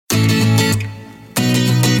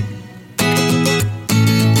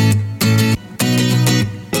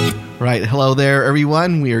Right. Hello there,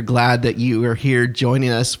 everyone. We are glad that you are here joining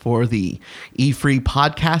us for the E-Free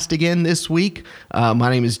podcast again this week. My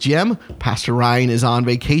name is Jim. Pastor Ryan is on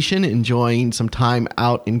vacation, enjoying some time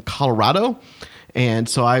out in Colorado. And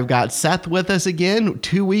so I've got Seth with us again,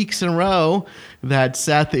 2 weeks in a row that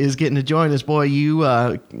Seth is getting to join us. Boy,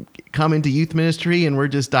 you come into youth ministry and we're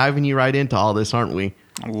just diving you right into all this, aren't we?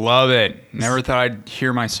 Love it. Never thought I'd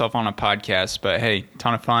hear myself on a podcast, but hey,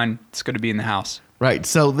 ton of fun. It's good to be in the house. Right.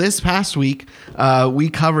 So this past week,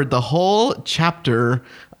 we covered the whole chapter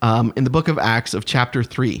in the book of Acts of chapter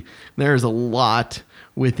 3. There's a lot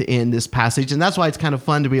within this passage, and that's why it's kind of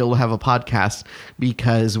fun to be able to have a podcast,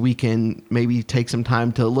 because we can maybe take some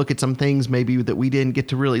time to look at some things maybe that we didn't get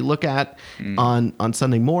to really look at on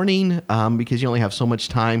Sunday morning, because you only have so much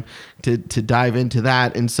time to dive into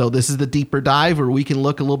that. And so this is the deeper dive where we can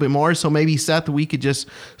look a little bit more. So maybe, Seth, we could just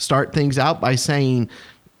start things out by saying,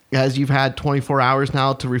 as you've had 24 hours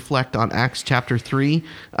now to reflect on Acts chapter 3,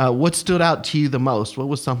 what stood out to you the most? What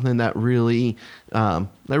was something that really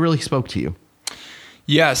spoke to you?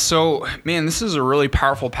 Yeah, so, man, this is a really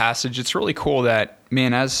powerful passage. It's really cool that,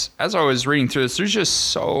 man, as I was reading through this, there's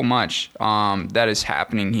just so much that is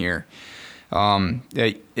happening here.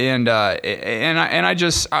 There's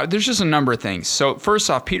just a number of things. So first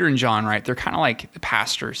off, Peter and John, right, they're kind of like the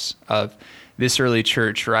pastors of this early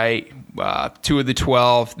church, right? 2 of the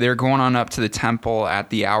 12, they're going on up to the temple at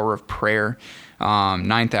the hour of prayer,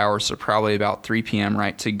 9th hour, so probably about 3 p.m.,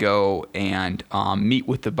 right, to go and meet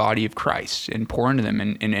with the body of Christ and pour into them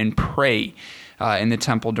and pray in the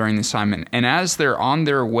temple during this time. And as they're on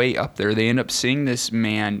their way up there, they end up seeing this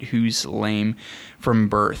man who's lame from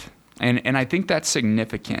birth. And I think that's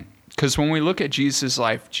significant, because when we look at Jesus'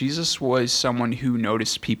 life, Jesus was someone who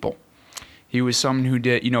noticed people. He was someone who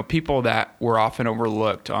did, people that were often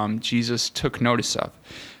overlooked, Jesus took notice of.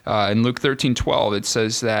 In Luke 13:12, it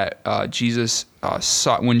says that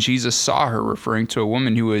when Jesus saw her, referring to a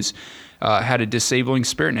woman who had a disabling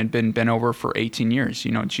spirit and had been bent over for 18 years,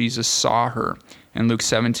 Jesus saw her. In Luke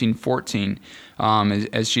 17:14,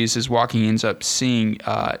 as Jesus is walking, he ends up seeing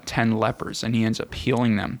 10 lepers, and he ends up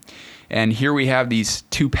healing them. And here we have these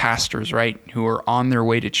 2 pastors, right, who are on their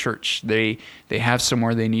way to church. They have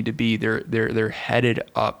somewhere they need to be. They're headed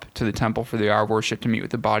up to the temple for the hour of worship to meet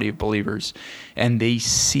with the body of believers, and they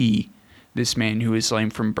see this man who is lame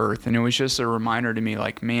from birth. And it was just a reminder to me,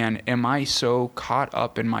 like, man, am I so caught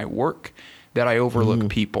up in my work that I overlook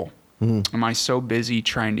people? Am I so busy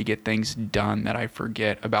trying to get things done that I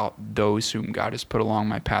forget about those whom God has put along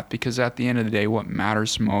my path? Because at the end of the day, what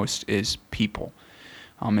matters most is people.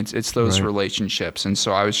 It's those relationships. And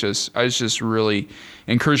so I was just really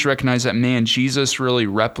encouraged to recognize that, man, Jesus really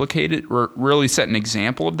really set an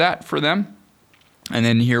example of that for them. And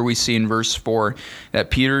then here we see in verse 4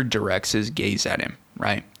 that Peter directs his gaze at him,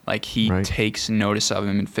 right? Like he takes notice of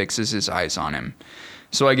him and fixes his eyes on him.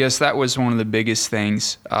 So I guess that was one of the biggest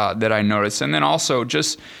things that I noticed. And then also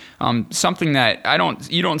just something that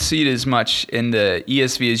you don't see it as much in the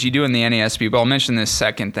ESV as you do in the NASB, but I'll mention this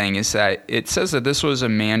second thing, is that it says that this was a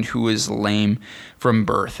man who was lame from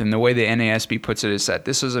birth. And the way the NASB puts it is that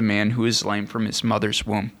this is a man who is lame from his mother's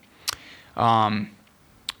womb. And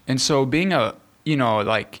so being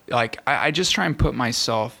I just try and put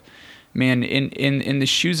myself, man, in the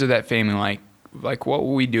shoes of that family, like what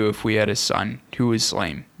would we do if we had a son who was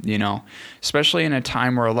lame, especially in a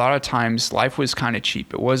time where a lot of times life was kind of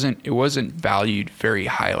cheap. It wasn't valued very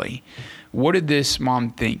highly. What did this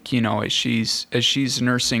mom think, as she's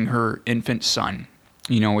nursing her infant son,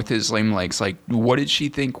 with his lame legs? Like, what did she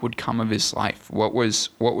think would come of his life? What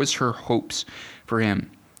was her hopes for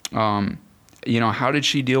him? How did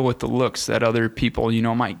she deal with the looks that other people,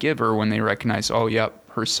 might give her when they recognize, oh, yep,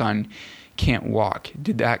 her son can't walk?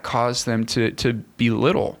 Did that cause them to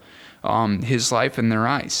belittle his life in their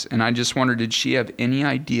eyes? And I just wondered, did she have any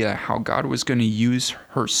idea how God was going to use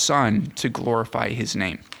her son to glorify his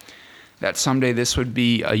name? That someday this would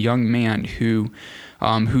be a young man who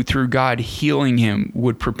through God healing him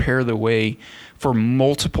would prepare the way for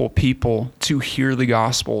multiple people to hear the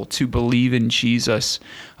gospel, to believe in Jesus,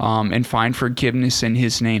 and find forgiveness in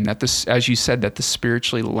his name. That as you said, that the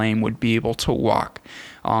spiritually lame would be able to walk.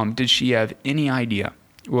 Did she have any idea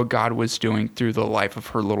what God was doing through the life of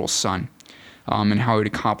her little son, and how he would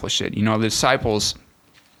accomplish it? The disciples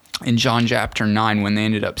in John chapter 9, when they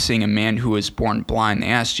ended up seeing a man who was born blind, they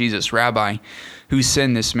asked Jesus, "Rabbi, who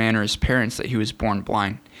sinned, this man or his parents, that he was born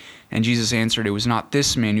blind?" And Jesus answered, "It was not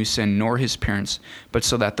this man who sinned, nor his parents, but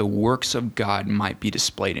so that the works of God might be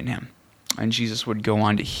displayed in him." And Jesus would go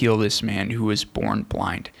on to heal this man who was born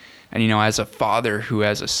blind. And as a father who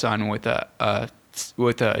has a son with a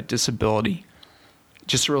disability,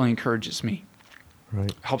 just really encourages me.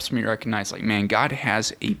 Right. Helps me recognize, like, man, God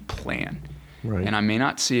has a plan. Right. And I may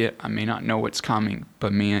not see it, I may not know what's coming,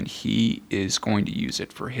 but man, he is going to use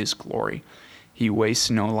it for his glory. He wastes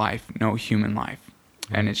no life, no human life.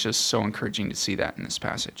 Right. And it's just so encouraging to see that in this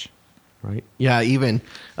passage. Right. Yeah. Even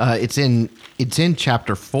it's in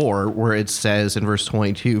chapter 4 where it says in verse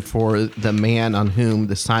 22, for the man on whom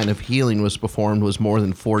the sign of healing was performed was more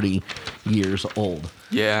than 40 years old.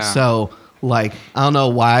 Yeah. So, like, I don't know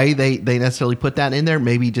why they necessarily put that in there.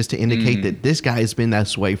 Maybe just to indicate that this guy has been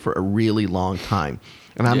this way for a really long time.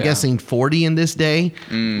 And I'm guessing 40 in this day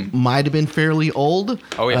might have been fairly old.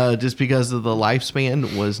 Oh, yeah. Just because of the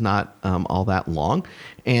lifespan was not all that long.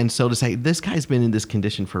 And so to say, this guy's been in this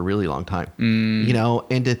condition for a really long time, you know,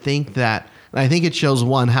 and to think that, I think it shows,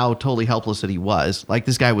 one, how totally helpless that he was. Like,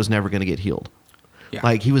 this guy was never going to get healed. Yeah.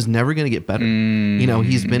 Like, he was never going to get better. You know,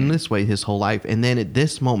 he's been this way his whole life. And then at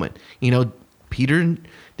this moment, you know, Peter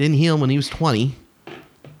didn't heal him when he was 20,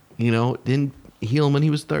 you know, didn't heal him when he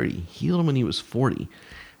was 30, healed him when he was 40.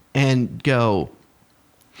 And to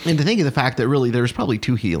think of the fact that really there's probably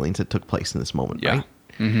 2 healings that took place in this moment, right?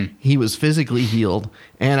 Mm-hmm. He was physically healed,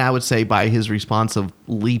 and I would say by his response of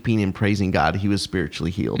leaping and praising God, he was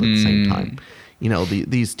spiritually healed at the same time. You know,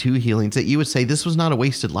 these 2 healings that you would say this was not a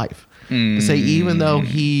wasted life. To say even though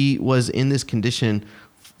he was in this condition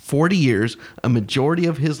 40 years, a majority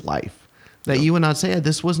of his life, that you would not say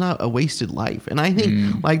this was not a wasted life. And I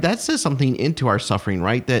think like that says something into our suffering,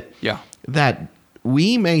 right? That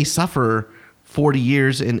we may suffer 40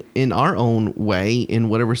 years in our own way, in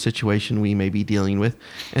whatever situation we may be dealing with,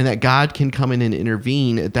 and that God can come in and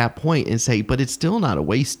intervene at that point and say, but it's still not a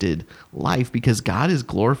wasted life because God is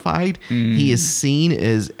glorified. He is seen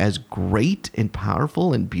as great and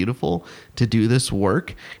powerful and beautiful to do this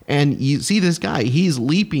work. And you see this guy, he's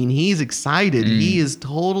leaping, he's excited, he is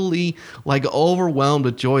totally like overwhelmed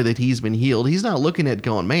with joy that he's been healed. He's not looking at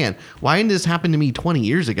going, man, why didn't this happen to me 20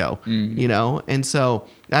 years ago? You know? And so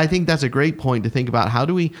I think that's a great point to think about. How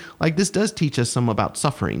do we, like, this does teach us some about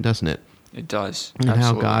suffering, doesn't it? It does. And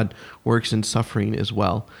Absolutely. how God works in suffering as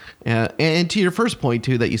well. And to your first point,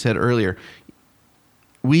 too, that you said earlier,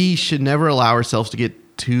 we should never allow ourselves to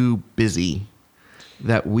get too busy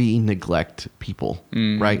that we neglect people,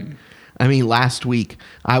 right? I mean, last week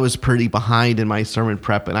I was pretty behind in my sermon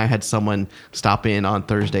prep, and I had someone stop in on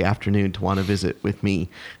Thursday afternoon to want to visit with me,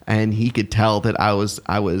 and he could tell that I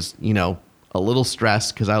was, you know, a little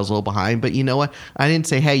stressed because I was a little behind. But you know what? I didn't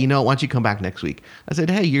say, hey, you know what? Why don't you come back next week? I said,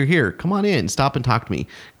 hey, you're here. Come on in. Stop and talk to me.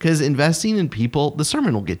 Because investing in people, the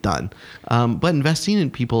sermon will get done. But investing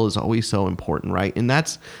in people is always so important, right? And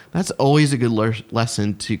that's always a good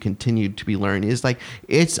lesson to continue to be learned, is like,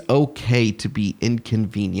 it's okay to be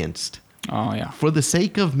inconvenienced. Oh, yeah. For the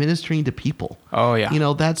sake of ministering to people. Oh, yeah. You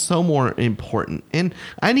know, that's so more important. And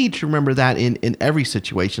I need to remember that in every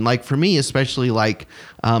situation. Like for me, especially like,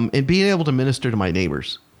 in being able to minister to my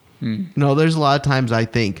neighbors. You know, there's a lot of times I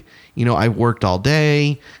think, you know, I've worked all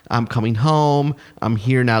day. I'm coming home. I'm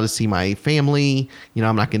here now to see my family. You know,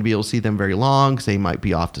 I'm not going to be able to see them very long because they might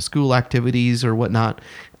be off to school activities or whatnot.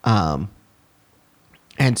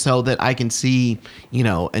 And so that I can see, you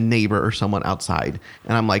know, a neighbor or someone outside,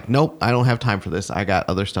 and I'm like, nope, I don't have time for this. I got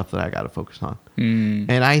other stuff that I got to focus on.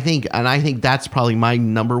 And I think that's probably my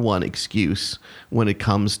number one excuse when it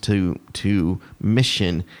comes to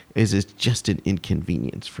mission, is it's just an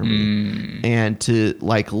inconvenience for me. And to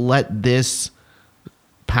like let this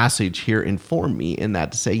passage here inform me in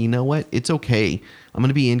that, to say, you know what, it's okay. I'm going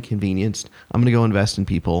to be inconvenienced. I'm going to go invest in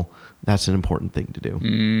people. That's an important thing to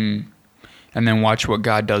do. And then watch what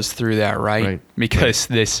God does through that, right? Because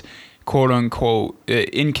this quote unquote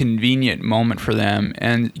inconvenient moment for them,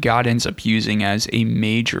 and God ends up using as a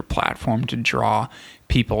major platform to draw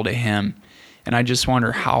people to Him. And I just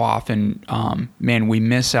wonder how often, we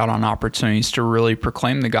miss out on opportunities to really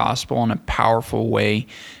proclaim the gospel in a powerful way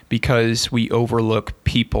because we overlook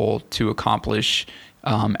people to accomplish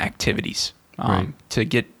activities. To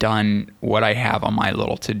get done what I have on my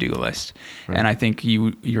little to-do list. And I think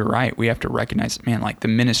you're right. We have to recognize, man, like the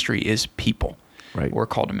ministry is people. Right. We're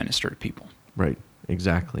called to minister to people. Right.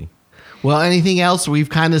 Exactly. Well, anything else? We've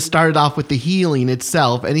kind of started off with the healing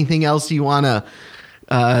itself. Anything else you want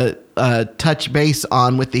to touch base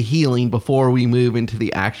on with the healing before we move into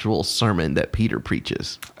the actual sermon that Peter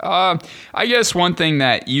preaches? I guess one thing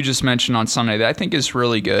that you just mentioned on Sunday that I think is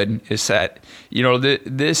really good is that, you know,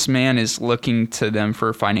 this man is looking to them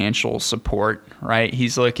for financial support, right?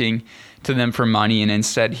 He's looking to them for money, and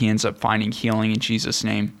instead he ends up finding healing in Jesus'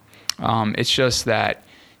 name. It's just that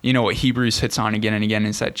what Hebrews hits on again and again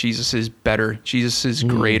is that Jesus is better. Jesus is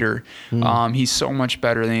greater. He's so much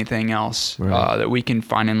better than anything else that we can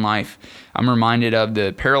find in life. I'm reminded of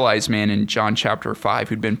the paralyzed man in John chapter 5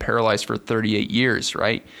 who'd been paralyzed for 38 years,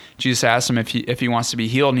 right? Jesus asked him if he wants to be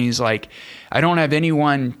healed, and he's like, I don't have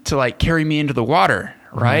anyone to like carry me into the water,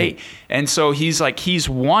 right? And so he's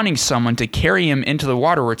wanting someone to carry him into the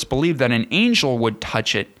water where it's believed that an angel would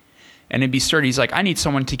touch it and it'd be sturdy. He's like, I need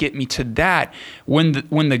someone to get me to that when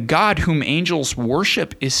the God whom angels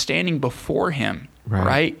worship is standing before him,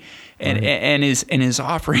 right? And is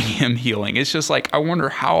offering him healing. It's just like, I wonder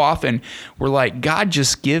how often we're like, God,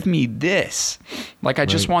 just give me this. Like, I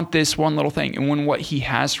just want this one little thing. And when what he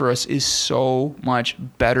has for us is so much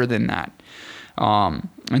better than that.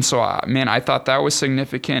 And so, I thought that was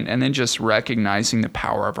significant. And then just recognizing the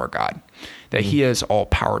power of our God, that he has all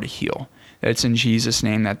power to heal. That it's in Jesus'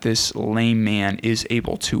 name that this lame man is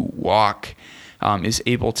able to walk, is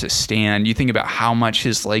able to stand. You think about how much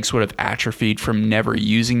his legs would have atrophied from never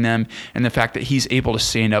using them, and the fact that he's able to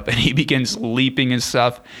stand up and he begins leaping and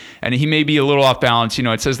stuff. And he may be a little off balance.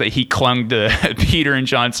 It says that he clung to Peter and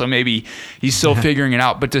John, so maybe he's still figuring it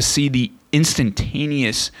out. But to see the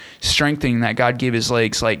instantaneous strengthening that God gave his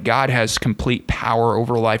legs, like God has complete power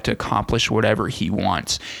over life to accomplish whatever he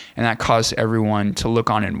wants. And that caused everyone to look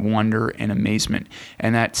on in wonder and amazement.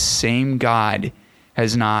 And that same God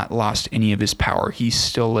has not lost any of his power. He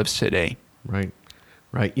still lives today. Right.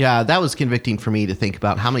 Yeah, that was convicting for me to think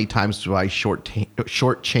about how many times do I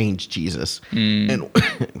shortchange Jesus and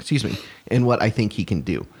excuse me, and what I think he can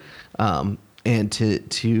do. And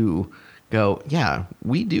to go, yeah,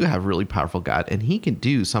 we do have a really powerful God, and he can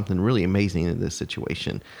do something really amazing in this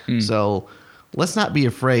situation. So let's not be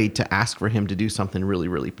afraid to ask for him to do something really,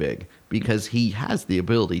 really big, because he has the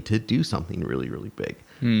ability to do something really, really big.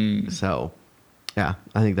 So yeah,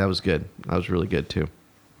 I think that was good. That was really good too.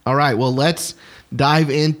 All right, well, let's dive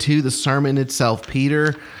into the sermon itself.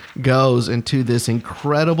 Peter goes into this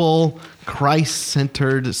incredible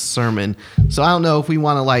Christ-centered sermon. So I don't know if we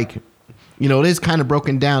want to it is kind of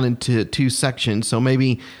broken down into two sections. So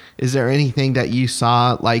maybe, is there anything that you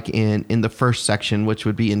saw like in the first section, which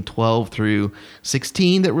would be in 12 through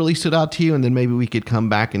 16, that really stood out to you? And then maybe we could come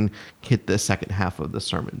back and hit the second half of the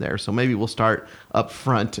sermon there. So maybe we'll start up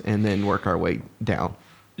front and then work our way down.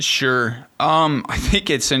 Sure. I think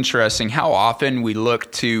it's interesting how often we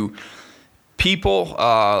look to people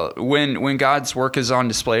when God's work is on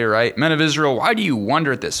display, right? Men of Israel, why do you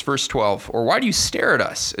wonder at this? Verse 12. Or why do you stare at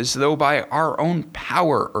us as though by our own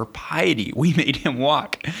power or piety we made him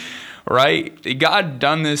walk, right? God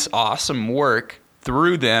done this awesome work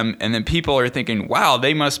through them, and then people are thinking, wow,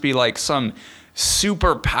 they must be like some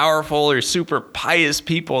super powerful or super pious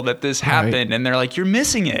people that this happened. And they're like, you're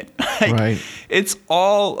missing it. It's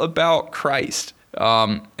all about Christ.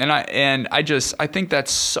 I think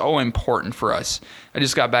that's so important for us. I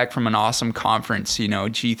just got back from an awesome conference,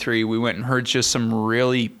 G3. We went and heard just some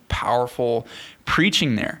really powerful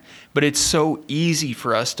preaching there. But it's so easy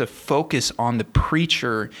for us to focus on the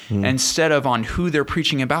preacher instead of on who they're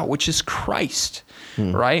preaching about, which is Christ.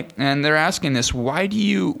 Right? And they're asking this, why do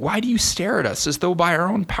you stare at us as though by our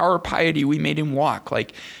own power piety we made him walk?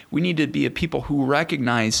 Like, we need to be a people who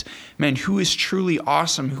recognize, man, who is truly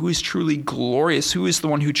awesome, who is truly glorious, who is the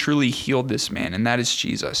one who truly healed this man, and that is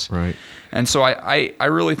Jesus. Right. And so I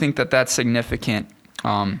really think that that's significant,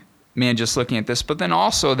 just looking at this. But then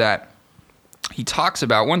also that he talks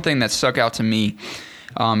about, one thing that stuck out to me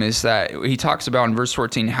is that he talks about in verse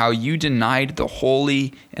 14 how you denied the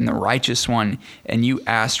holy and the righteous one, and you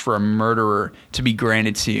asked for a murderer to be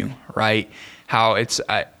granted to you, right? How it's,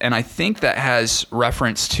 and I think that has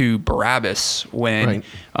reference to Barabbas when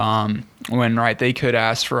they could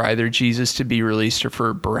ask for either Jesus to be released or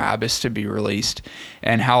for Barabbas to be released,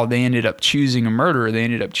 and how they ended up choosing a murderer. They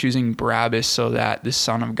ended up choosing Barabbas so that the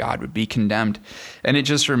Son of God would be condemned. And it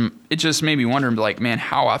just made me wonder, like, man,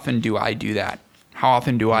 how often do I do that? How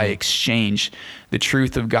often do I exchange the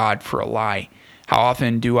truth of God for a lie? How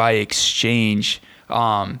often do I exchange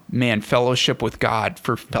fellowship with God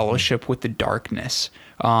for fellowship with the darkness?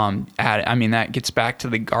 That gets back to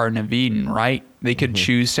the Garden of Eden, right? They could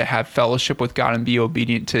choose to have fellowship with God and be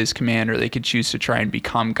obedient to his command, or they could choose to try and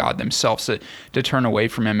become God themselves, to turn away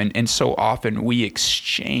from him. And so often we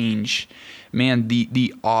exchange,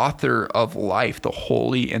 the author of life, the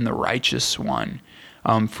holy and the righteous one,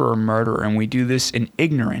 for a murderer. And we do this in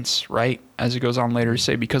ignorance, right? As it goes on later to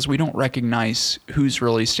say, because we don't recognize who's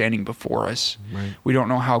really standing before us. Right. We don't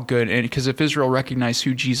know how good, and because if Israel recognized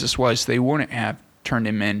who Jesus was, they wouldn't have turned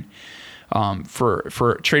him in.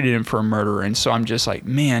 traded him for a murderer. And so I'm just like,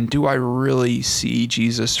 man, do I really see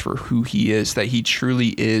Jesus for who he is, that he truly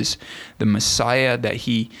is the Messiah, that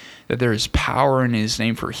there is power in his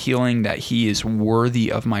name for healing, that he is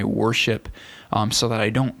worthy of my worship, so that I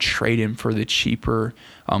don't trade him for the cheaper,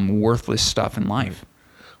 worthless stuff in life.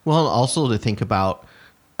 Well, also to think about,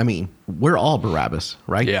 I mean, we're all Barabbas,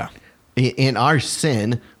 right? Yeah. In our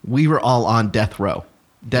sin, we were all on death row,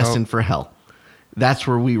 destined for hell. That's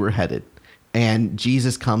where we were headed. And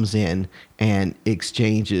Jesus comes in and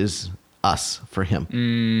exchanges us for him.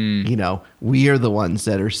 You know, we are the ones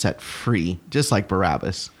that are set free, just like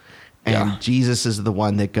Barabbas. And Jesus is the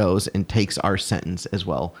one that goes and takes our sentence as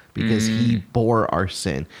well, because he bore our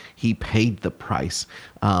sin. He paid the price.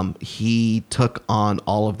 He took on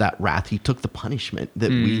all of that wrath. He took the punishment that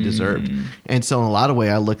we deserved. And so in a lot of ways,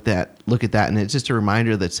 I look at that, and it's just a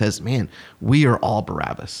reminder that says, man, we are all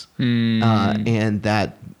Barabbas. And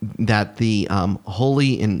that the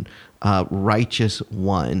holy and righteous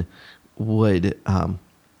one would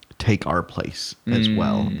take our place as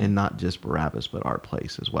well, and not just Barabbas, but our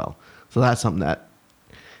place as well. So that's something that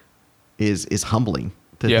is humbling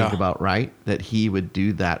to think about, right? That he would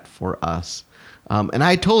do that for us. And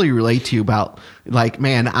I totally relate to you about, like,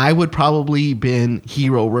 man, I would probably been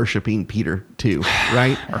hero worshiping Peter too,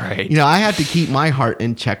 right? Right. You know, I had to keep my heart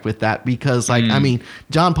in check with that, because, like, I mean,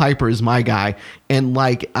 John Piper is my guy. And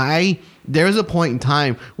like, there's a point in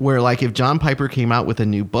time where, like, if John Piper came out with a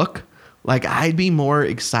new book, like, I'd be more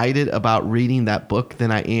excited about reading that book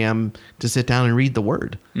than I am to sit down and read the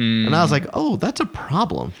word. And I was like, oh, that's a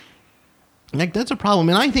problem. Like, that's a problem.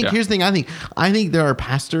 And I think, here's the thing. I think there are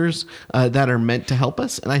pastors that are meant to help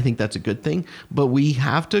us, and I think that's a good thing. But we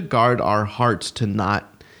have to guard our hearts to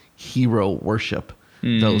not hero worship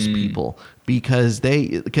those people, because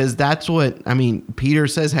that's what, I mean, Peter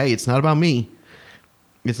says, hey, it's not about me.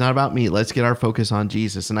 It's not about me. Let's get our focus on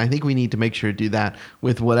Jesus. And I think we need to make sure to do that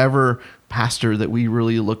with whatever pastor that we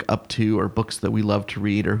really look up to, or books that we love to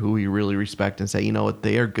read, or who we really respect, and say, you know what,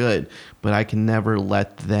 they are good, but I can never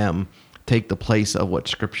let them take the place of what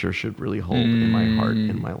Scripture should really hold in my heart,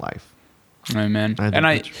 in my life. Amen.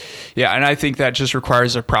 I think that just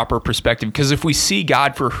requires a proper perspective, because if we see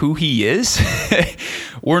God for who he is,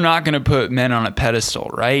 we're not going to put men on a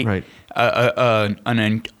pedestal, right? Right. A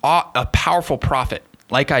powerful prophet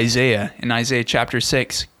like Isaiah in Isaiah chapter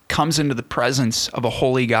 6 comes into the presence of a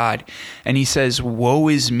holy God, and he says, woe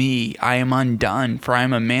is me, I am undone, for I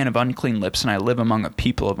am a man of unclean lips, and I live among a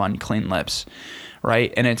people of unclean lips.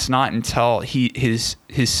 Right? And it's not until his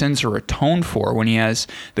sins are atoned for, when he has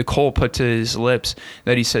the coal put to his lips,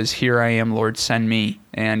 that he says, here I am, Lord, send me.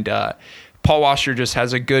 And Paul Washer just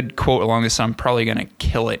has a good quote along this. I'm probably going to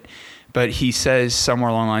kill it. But he says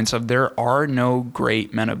somewhere along the lines of, there are no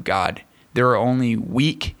great men of God. There are only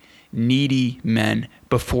weak, needy men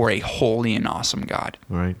before a holy and awesome God.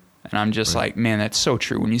 Right. And I'm just like, man, that's so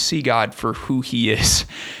true. When you see God for who he is,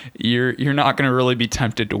 you're not going to really be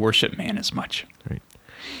tempted to worship man as much. Right.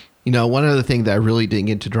 You know, one other thing that I really didn't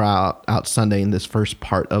get to draw out Sunday in this first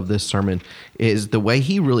part of this sermon is the way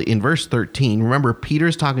he really, in verse 13, remember,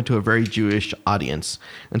 Peter's talking to a very Jewish audience.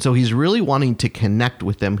 And so he's really wanting to connect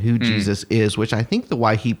with them who Jesus is, which I think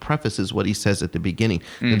why he prefaces what he says at the beginning.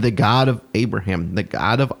 That the God of Abraham, the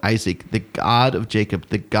God of Isaac, the God of Jacob,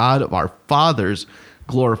 the God of our fathers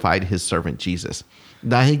glorified his servant Jesus.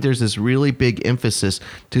 And I think there's this really big emphasis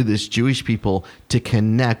to this Jewish people to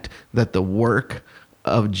connect that the work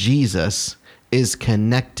of Jesus is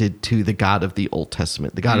connected to the God of the Old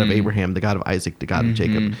Testament, the God of Abraham, the God of Isaac, the God of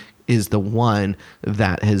Jacob, is the one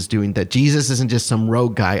that is doing that. Jesus isn't just some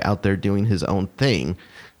rogue guy out there doing his own thing,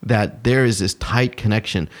 that there is this tight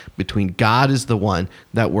connection between God is the one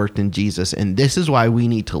that worked in Jesus. And this is why we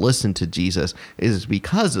need to listen to Jesus, is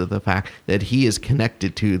because of the fact that he is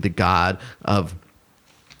connected to the God of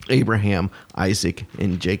Abraham, Isaac,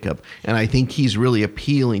 and Jacob. And I think he's really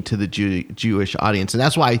appealing to the Jewish audience. And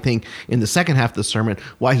that's why I think in the second half of the sermon,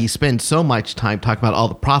 why he spends so much time talking about all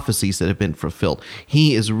the prophecies that have been fulfilled.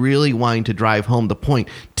 He is really wanting to drive home the point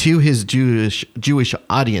to his Jewish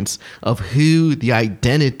audience of who the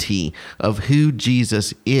identity of who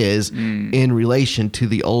Jesus is in relation to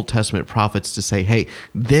the Old Testament prophets, to say, hey,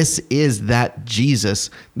 this is that Jesus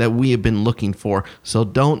that we have been looking for. So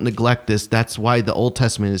don't neglect this. That's why the Old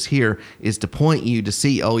Testament is here, is to point you to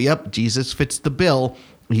see, oh, yep, Jesus fits the bill.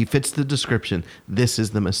 He fits the description. This is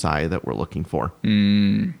the Messiah that we're looking for.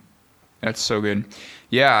 That's so good.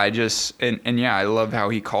 Yeah, I love how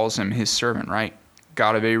he calls him his servant, right?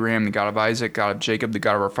 God of Abraham, the God of Isaac, God of Jacob, the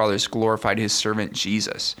God of our fathers glorified his servant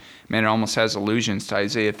Jesus. Man, it almost has allusions to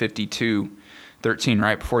Isaiah 52, 13,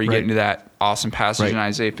 right before you Right. get into that awesome passage Right. in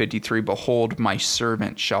Isaiah 53, behold, my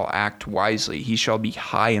servant shall act wisely. He shall be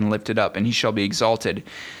high and lifted up, and he shall be exalted.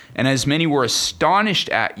 And as many were astonished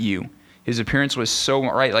at you, his appearance was so,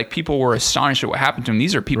 right, like people were astonished at what happened to him.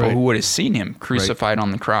 These are people Right. who would have seen him crucified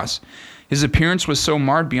on the cross. His appearance was so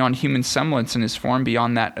marred beyond human semblance, and his form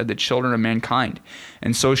beyond that of the children of mankind.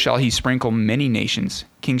 And so shall he sprinkle many nations.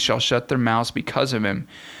 Kings shall shut their mouths because of him.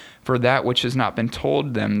 For that which has not been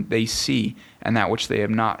told them, they see, and that which they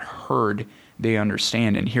have not heard, they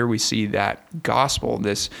understand. And here we see that gospel,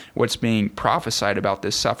 this what's being prophesied about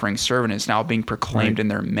this suffering servant is now being proclaimed Right. in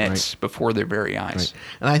their midst before their very eyes. Right.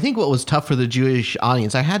 And I think what was tough for the Jewish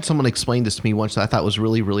audience, I had someone explain this to me once that I thought was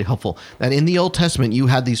really, really helpful, that in the Old Testament, you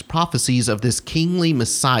had these prophecies of this kingly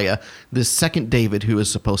Messiah, this second David who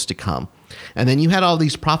is supposed to come. And then you had all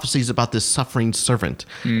these prophecies about this suffering servant.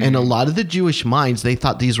 And a lot of the Jewish minds, they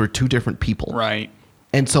thought these were two different people. Right.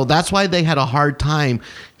 And so that's why they had a hard time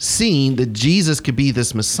seeing that Jesus could be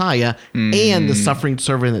this Messiah and the suffering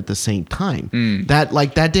servant at the same time.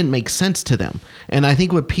 That didn't make sense to them. And I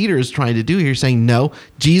think what Peter is trying to do here is saying, no,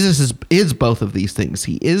 Jesus is both of these things.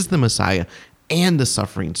 He is the Messiah and the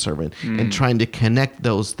suffering servant, and trying to connect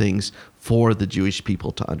those things for the Jewish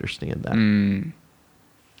people to understand that.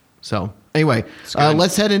 So anyway,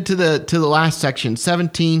 let's head into the last section,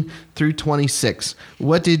 17 through 26.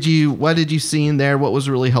 What did you see in there? What was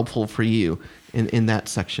really helpful for you in that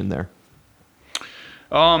section there?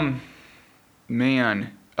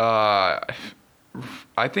 Man, I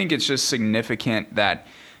think it's just significant that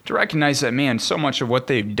to recognize that, man, so much of what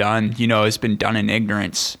they've done, has been done in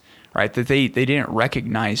ignorance, right? That they didn't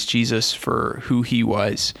recognize Jesus for who he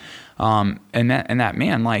was. And that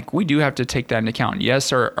man, like, we do have to take that into account.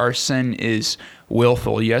 Yes, our sin is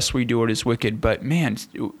willful. Yes, we do what is wicked, but man,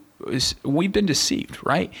 we've been deceived,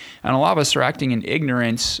 right? And a lot of us are acting in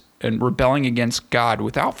ignorance and rebelling against God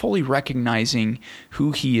without fully recognizing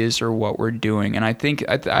who he is or what we're doing. And I think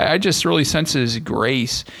I just really sense his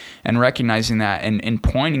grace and recognizing that and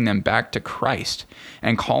pointing them back to Christ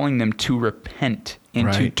and calling them to repent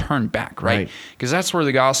and to turn back, right? Because that's where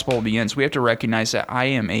the gospel begins. We have to recognize that I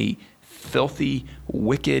am a filthy,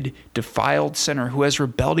 wicked, defiled sinner who has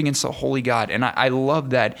rebelled against the holy God. And I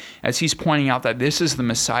love that as he's pointing out that this is the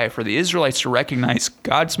Messiah for the Israelites to recognize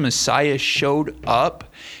God's Messiah showed up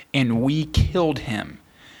and we killed him.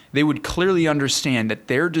 They would clearly understand that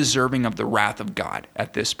they're deserving of the wrath of God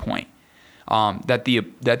at this point. That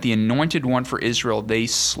the anointed one for Israel they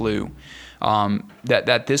slew.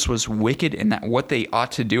 That this was wicked, and that what they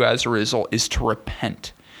ought to do as a result is to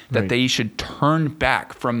repent. That they should turn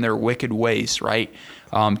back from their wicked ways, right?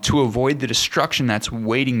 To avoid the destruction that's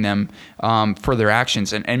waiting them for their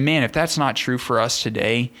actions. And man, if that's not true for us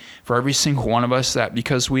today, for every single one of us, that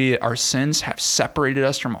because our sins have separated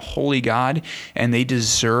us from a holy God and they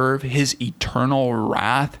deserve his eternal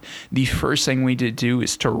wrath, the first thing we need to do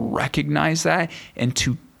is to recognize that and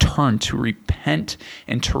to turn, to repent,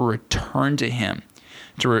 and to return to him.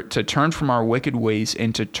 To turn from our wicked ways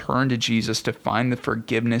and to turn to Jesus to find the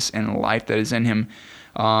forgiveness and life that is in him,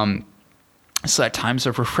 so that times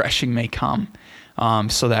of refreshing may come,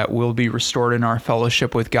 so that we'll be restored in our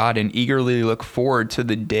fellowship with God and eagerly look forward to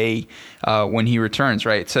the day when he returns,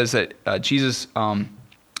 right? It says that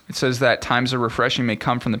it says that times of refreshing may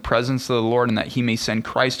come from the presence of the Lord, and that he may send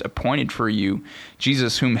Christ appointed for you,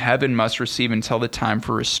 Jesus, whom heaven must receive until the time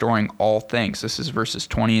for restoring all things. This is verses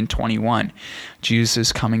 20 and 21. Jesus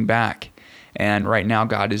is coming back. And right now,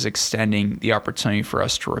 God is extending the opportunity for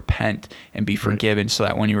us to repent and be forgiven, so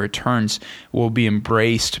that when he returns, we'll be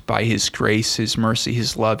embraced by his grace, his mercy,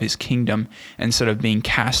 his love, his kingdom, instead of being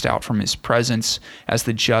cast out from his presence as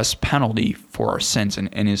the just penalty for our sins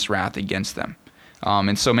and his wrath against them.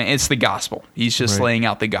 And so, man, it's the gospel. He's just laying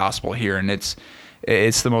out the gospel here, and it's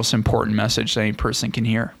the most important message that any person can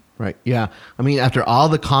hear. Right. Yeah. I mean, after all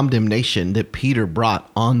the condemnation that Peter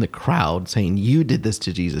brought on the crowd, saying, you did this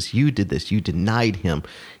to Jesus, you did this, you denied him,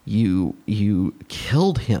 you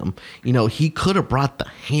killed him, he could have brought the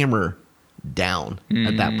hammer down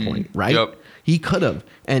at that point, right? Yep. He could have.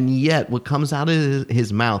 And yet what comes out of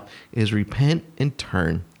his mouth is repent and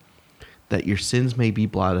turn, that your sins may be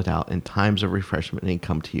blotted out and times of refreshment may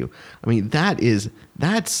come to you. I mean,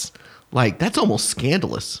 that's almost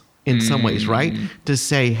scandalous in some ways, right? To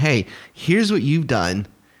say, hey, here's what you've done,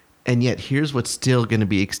 and yet here's what's still going to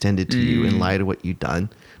be extended to you in light of what you've done.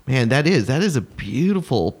 Man, that is a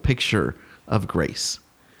beautiful picture of grace.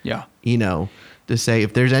 Yeah. To say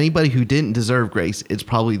if there's anybody who didn't deserve grace, it's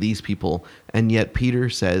probably these people. And yet Peter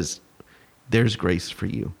says, there's grace for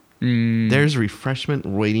you. There's refreshment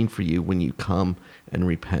waiting for you when you come and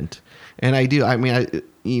repent. And I do. I mean,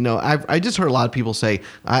 I just heard a lot of people say,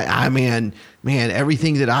 man,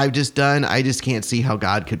 everything that I've just done, I just can't see how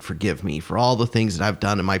God could forgive me for all the things that I've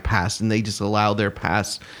done in my past. And they just allow their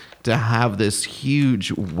past to have this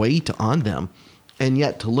huge weight on them. And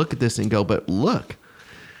yet to look at this and go, but look,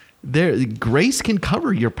 grace can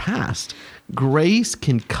cover your past. Grace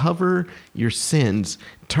can cover your sins.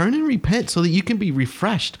 Turn and repent so that you can be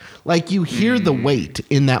refreshed. Like you hear the weight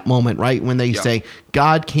in that moment, right? When they say,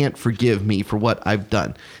 God can't forgive me for what I've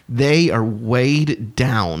done. They are weighed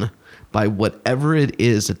down by whatever it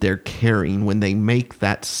is that they're carrying when they make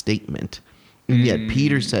that statement. And yet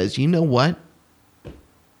Peter says, you know what?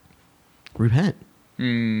 Repent.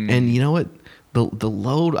 And you know what? The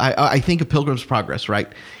load, I think of Pilgrim's Progress, right?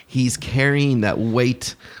 He's carrying that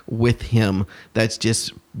weight with him that's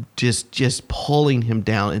just pulling him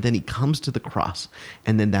down. And then he comes to the cross,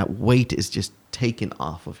 and then that weight is just taken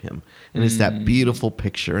off of him. And it's that beautiful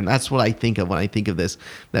picture. And that's what I think of when I think of this,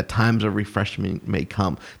 that times of refreshment may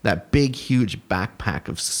come. That big, huge backpack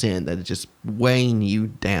of sin that is just weighing you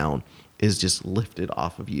down is just lifted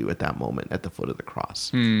off of you at that moment at the foot of the cross.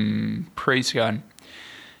 Praise God.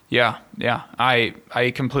 Yeah,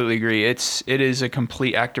 I completely agree. It is a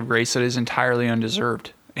complete act of grace that is entirely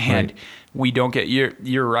undeserved, and we don't get.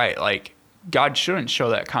 You're right. Like God shouldn't show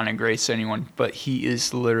that kind of grace to anyone, but He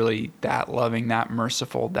is literally that loving, that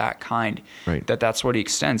merciful, that kind. Right. That's what He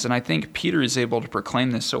extends, and I think Peter is able to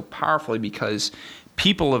proclaim this so powerfully because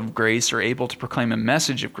people of grace are able to proclaim a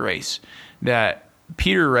message of grace that.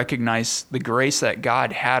 Peter recognized the grace that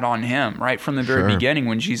God had on him right from the very beginning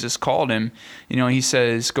when Jesus called him. He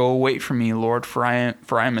says, "Go away from me, Lord, for I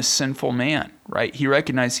am a sinful man." Right? He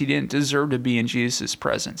recognized he didn't deserve to be in Jesus'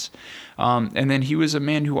 presence. And then he was a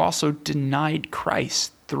man who also denied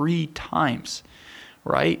Christ 3 times.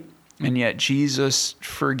 Right? And yet Jesus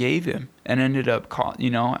forgave him and ended up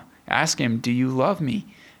asking him, "Do you love me?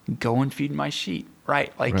 Go and feed my sheep."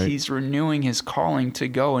 Right? He's renewing his calling to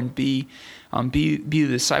go and be the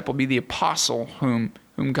disciple, be the apostle whom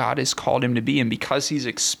God has called him to be. And because he's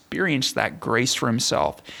experienced that grace for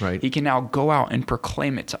himself, he can now go out and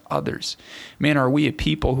proclaim it to others. Man, are we a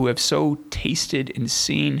people who have so tasted and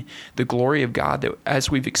seen the glory of God that as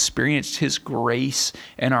we've experienced His grace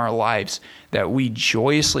in our lives, that we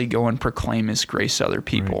joyously go and proclaim His grace to other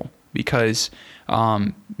people? Right. Because,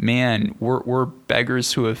 we're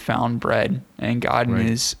beggars who have found bread, and God in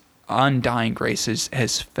His undying grace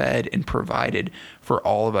has fed and provided for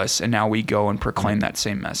all of us, and now we go and proclaim that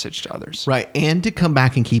same message to others. Right, and to come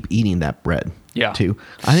back and keep eating that bread. Too.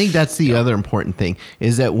 I think that's the other important thing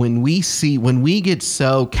is that when we get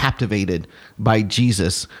so captivated by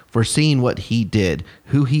Jesus for seeing what He did,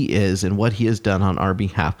 who He is, and what He has done on our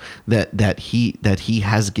behalf, that he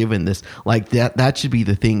has given this, like that should be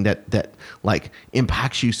the thing that like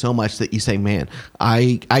impacts you so much that you say, man,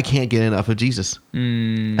 I can't get enough of Jesus,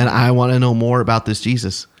 and I want to know more about this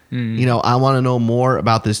Jesus. I want to know more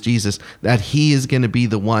about this Jesus, that He is going to be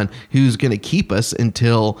the one who's going to keep us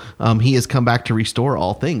until He has come back to restore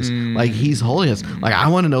all things. Like He's holding us. Like I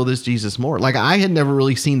want to know this Jesus more. Like I had never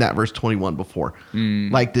really seen that verse 21 before.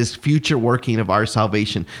 Like this future working of our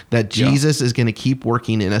salvation, that Jesus is going to keep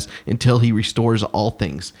working in us until He restores all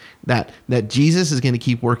things. That Jesus is going to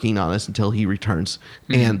keep working on us until He returns.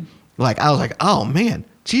 And like I was like, oh man,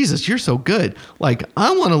 Jesus, you're so good. Like,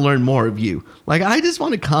 I want to learn more of you. Like, I just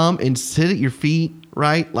want to come and sit at your feet,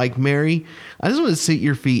 right? Like Mary, I just want to sit at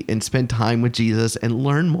your feet and spend time with Jesus and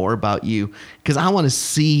learn more about you, because I want to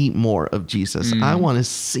see more of Jesus. I want to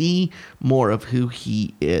see more of who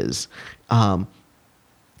He is.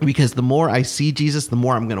 Because the more I see Jesus, the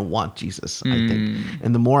more I'm going to want Jesus, I think.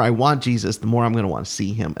 And the more I want Jesus, the more I'm going to want to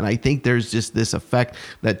see Him. And I think there's just this effect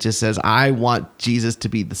that just says, I want Jesus to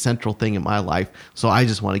be the central thing in my life, so I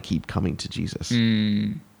just want to keep coming to Jesus.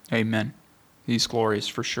 Amen. He's glorious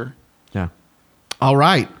for sure. Yeah. All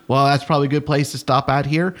right. Well, that's probably a good place to stop at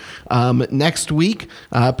here. Next week,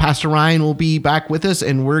 Pastor Ryan will be back with us,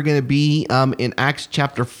 and we're going to be in Acts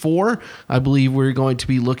chapter 4. I believe we're going to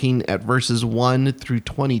be looking at verses 1 through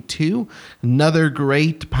 22. Another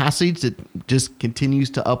great passage that just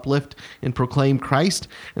continues to uplift and proclaim Christ.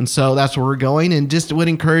 And so that's where we're going. And just would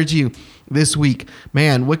encourage you this week,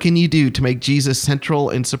 man, what can you do to make Jesus central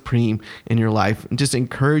and supreme in your life? And just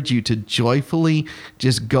encourage you to joyfully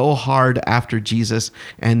just go hard after Jesus,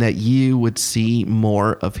 and that you would see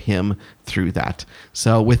more of Him through that.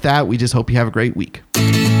 So with that, we just hope you have a great week.